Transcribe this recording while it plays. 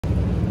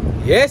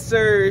Yes,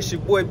 sir. It's your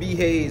boy B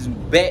Hayes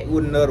back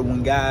with another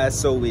one, guys.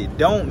 So it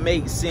don't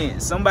make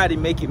sense. Somebody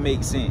make it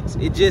make sense.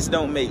 It just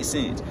don't make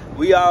sense.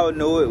 We all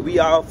know it. We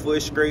all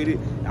frustrated.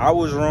 I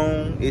was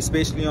wrong,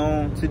 especially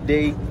on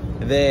today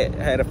that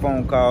I had a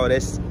phone call.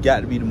 That's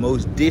got to be the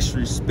most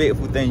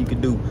disrespectful thing you can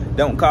do.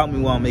 Don't call me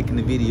while I'm making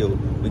the video.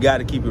 We got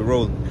to keep it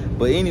rolling.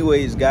 But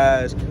anyways,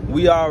 guys,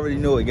 we already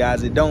know it,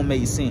 guys. It don't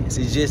make sense.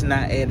 It's just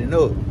not adding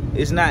up.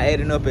 It's not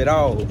adding up at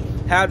all.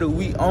 How do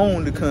we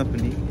own the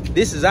company?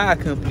 This is our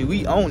company,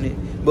 we own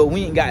it, but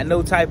we ain't got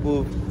no type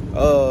of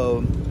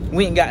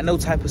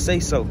say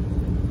so.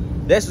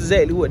 That's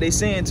exactly what they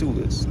saying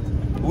to us.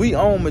 We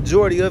own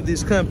majority of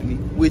this company,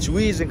 which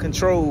we is in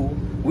control.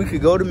 We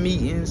could go to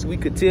meetings, we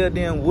could tell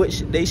them what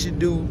they should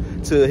do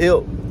to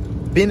help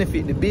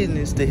benefit the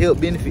business, to help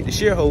benefit the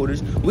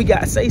shareholders. We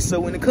got say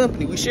so in the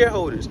company. We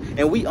shareholders,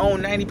 and we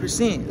own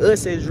 90%.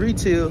 Us as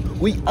retail,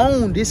 we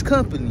own this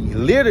company,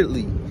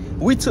 literally.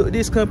 We took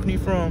this company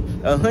from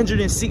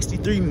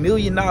 $163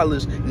 million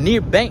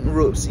near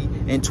bankruptcy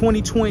in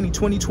 2020,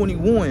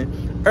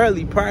 2021,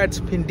 early prior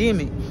to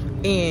pandemic.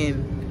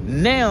 And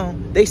now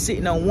they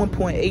sitting on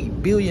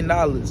 $1.8 billion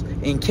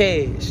in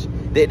cash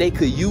that they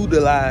could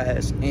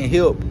utilize and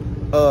help,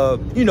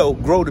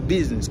 grow the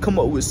business, come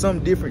up with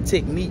some different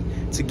technique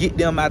to get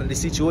them out of the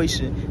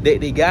situation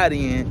that they got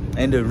in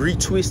and to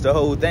retwist the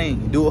whole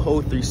thing, do a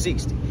whole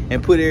 360.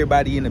 And put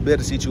everybody in a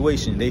better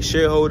situation. Their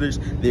shareholders,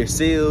 their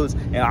sales,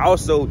 and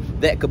also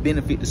that could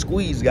benefit the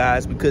squeeze,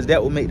 guys, because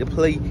that will make the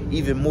play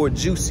even more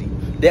juicy.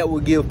 That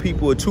will give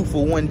people a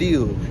 2-for-1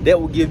 deal.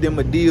 That will give them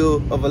a deal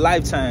of a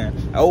lifetime.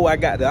 Oh, I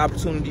got the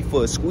opportunity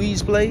for a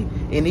squeeze play.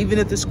 And even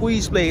if the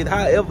squeeze play,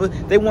 however,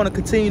 they want to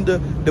continue to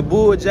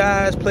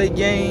bulljize, play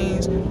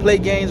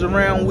games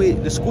around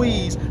with the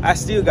squeeze, I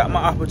still got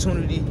my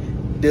opportunity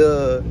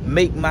to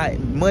make my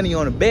money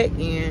on the back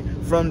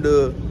end from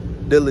the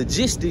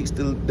logistics,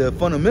 the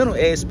fundamental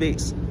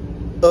aspects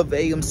of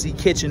AMC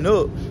catching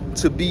up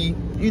to be,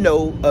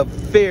 a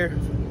fair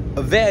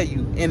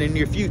value in the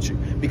near future,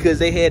 because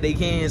they had their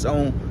hands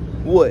on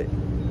what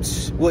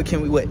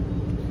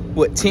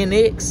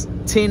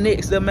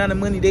 10x the amount of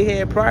money they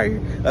had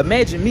prior.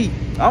 Imagine me.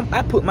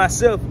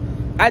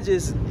 I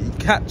just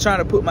trying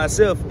to put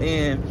myself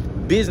in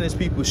business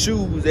people's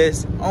shoes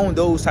that's on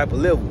those type of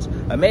levels.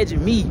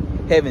 Imagine me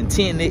having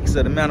 10x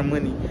of the amount of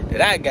money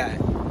that I got.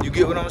 You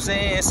get what I'm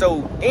saying?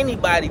 So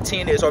anybody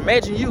 10x, or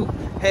imagine you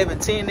having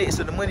 10x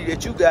of the money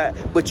that you got,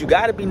 but you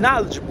got to be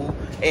knowledgeable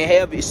and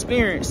have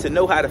experience to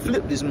know how to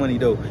flip this money,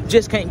 though.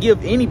 Just can't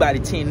give anybody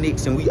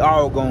 10x and we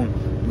all gonna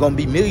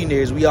be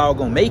millionaires, we all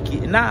gonna make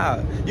it.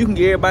 Nah, you can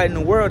give everybody in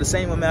the world the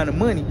same amount of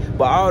money,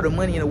 but all the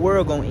money in the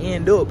world gonna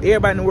end up,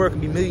 everybody in the world can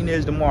be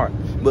millionaires tomorrow,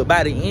 but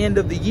by the end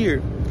of the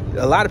year,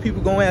 a lot of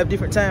people gonna have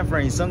different time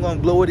frames. Some gonna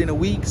blow it in a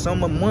week,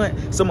 some a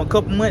month, some a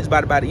couple months.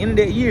 By the end of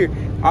that year,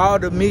 all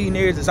the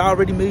millionaires that's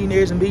already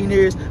millionaires and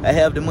billionaires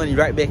have the money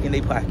right back in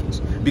their pockets,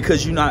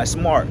 because you're not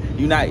smart,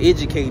 you're not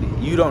educated,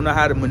 you don't know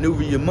how to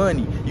maneuver your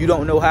money, you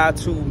don't know how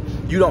to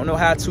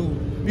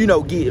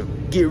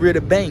get rid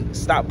of banks.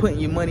 Stop putting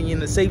your money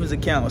in the savings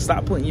account.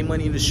 Stop putting your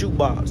money in the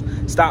shoebox.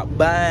 Stop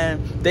buying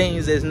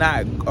things that's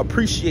not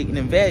appreciating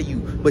in value,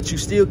 but you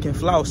still can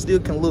floss, still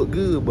can look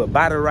good, but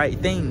buy the right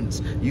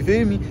things. You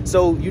feel me?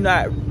 So you're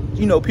not,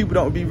 people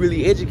don't be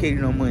really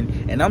educated on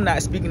money. And I'm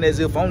not speaking as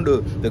if I'm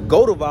the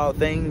goat of all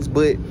things,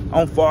 but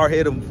I'm far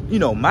ahead of,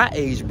 my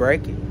age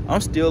bracket.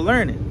 I'm still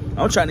learning.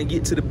 I'm trying to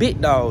get to the big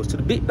dogs, to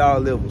the big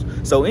dog levels.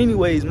 So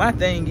anyways, my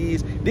thing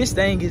is, this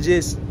thing is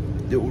just,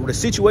 the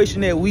situation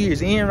that we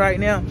is in right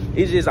now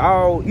is just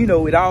all,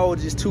 it all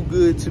just too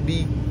good to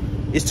be,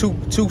 it's too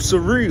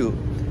surreal.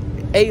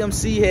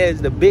 AMC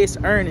has the best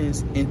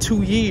earnings in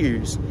 2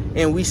 years,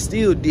 and we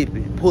still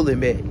dipping, pulling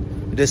back,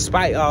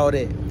 despite all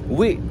that,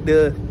 with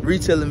the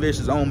retail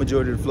investors own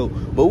majority of the float.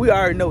 But we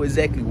already know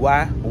exactly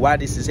why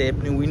this is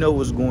happening. We know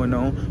what's going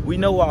on. We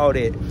know all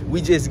that.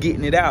 We just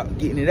getting it out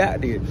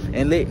there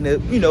and letting the,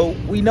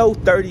 we know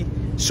 30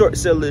 short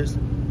sellers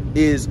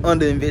is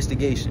under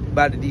investigation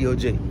by the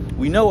DOJ.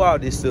 We know all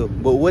this stuff,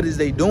 but what is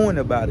they doing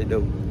about it, though?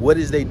 What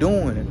is they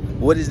doing?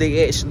 What is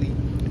they actually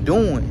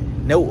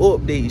doing? No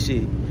update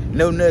shit.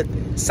 No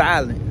nothing.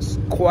 Silence.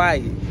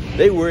 Quiet.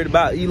 They worried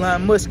about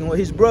Elon Musk and what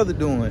his brother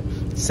doing.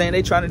 Saying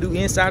they trying to do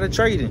insider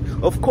trading.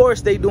 Of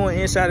course they doing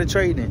insider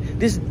trading.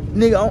 This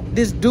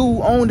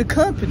dude owned the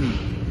company.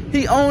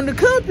 He owned the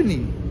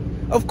company.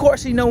 Of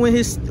course he know when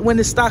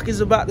the stock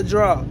is about to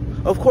drop.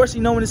 Of course he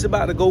know when it's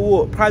about to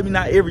go up. Probably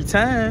not every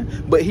time,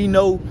 but he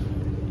know.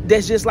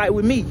 That's just like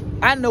with me.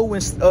 I know when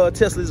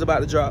Tesla is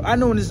about to drop. I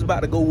know when it's about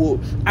to go up.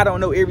 I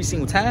don't know every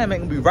single time. I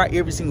ain't gonna be right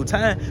every single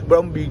time, but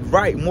I'm gonna be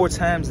right more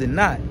times than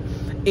not.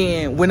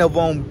 And whenever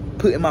I'm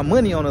putting my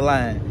money on the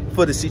line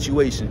for the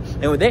situation.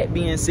 And with that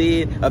being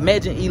said,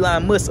 imagine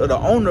Elon Musk, or the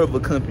owner of a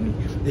company.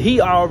 He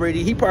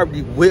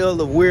probably well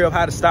aware of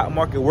how the stock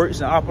market works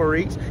and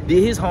operates.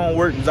 Did his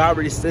homework, was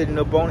already setting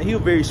up on it. He a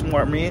very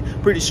smart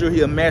man. Pretty sure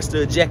he'll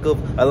master a jack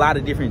of a lot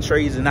of different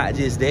trades, and not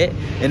just that,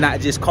 and not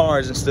just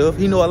cars and stuff.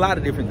 He know a lot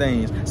of different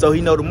things. So he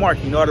know the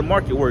market. He know how the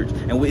market works.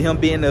 And with him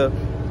being a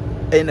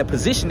in the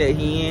position that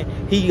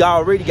he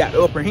already got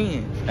the upper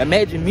hand.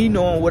 Imagine me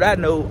knowing what I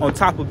know on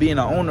top of being an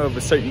owner of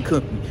a certain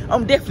company.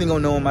 I'm definitely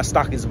gonna know when my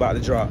stock is about to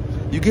drop.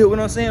 You get what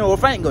I'm saying? Or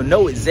if I ain't gonna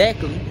know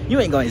exactly, you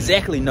ain't gonna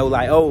exactly know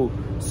like, oh,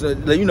 so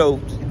you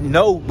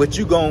know, but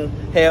you gonna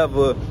have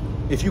a,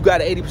 if you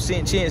got an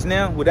 80% chance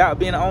now without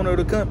being an owner of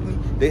the company,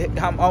 they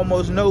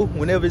almost know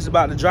whenever it's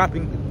about to drop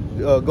and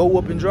go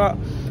up and drop,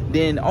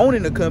 then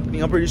owning the company,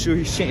 I'm pretty sure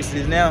his chances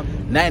is now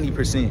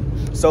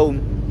 90%. So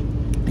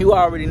you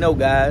already know,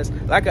 guys.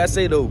 Like I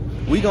say though,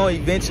 we gonna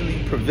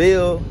eventually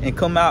prevail and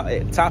come out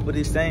at the top of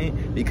this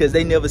thing, because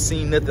they never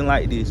seen nothing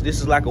like this. This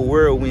is like a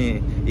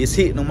whirlwind. It's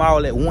hitting them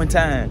all at one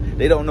time.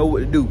 They don't know what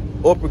to do.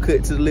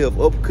 Uppercut to the left,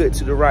 uppercut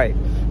to the right.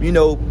 You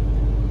know,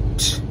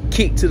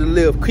 kick to the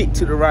left, kick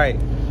to the right.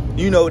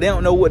 You know, they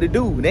don't know what to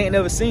do. They ain't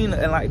never seen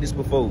nothing like this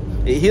before.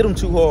 It hit them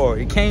too hard.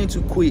 It came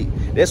too quick.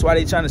 That's why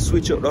they trying to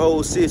switch up the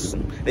whole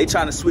system. They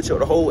trying to switch up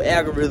the whole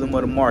algorithm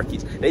of the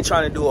markets. They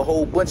trying to do a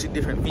whole bunch of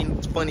different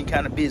funny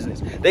kind of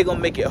business. They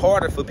gonna make it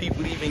harder for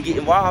people to even get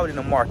involved in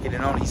the market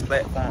and on these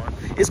platforms.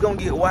 It's gonna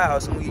get wild.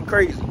 It's gonna get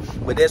crazy.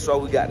 But that's why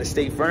we got to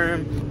stay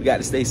firm. We got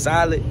to stay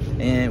solid,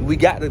 and we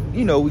got to,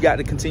 you know, we got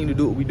to continue to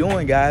do what we're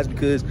doing, guys,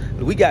 because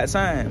we got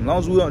time. As long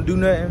as we don't do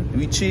nothing,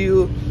 we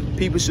chill.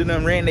 People should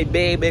have ran their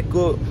bag back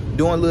up,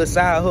 doing little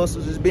side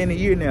hustles. It's been a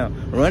year now.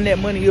 Run that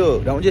money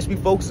up. Don't just be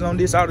focusing on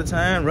this all the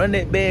time. Run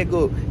that bag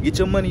up. Get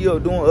your money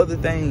up doing other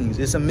things.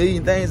 There's a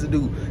million things to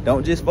do.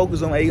 Don't just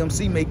focus on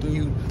AMC making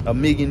you a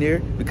millionaire,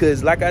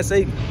 because like I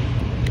say,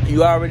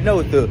 you already know,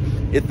 if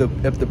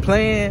the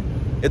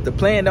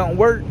plan don't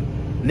work,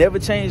 never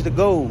change the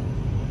goal.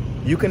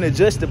 You can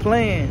adjust the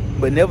plan,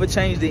 but never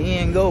change the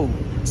end goal.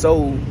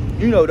 So,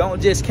 you know,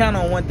 don't just count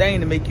on one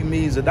thing to make you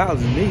millions of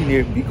dollars. A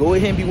millionaire. Go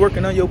ahead and be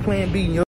working on your plan B and your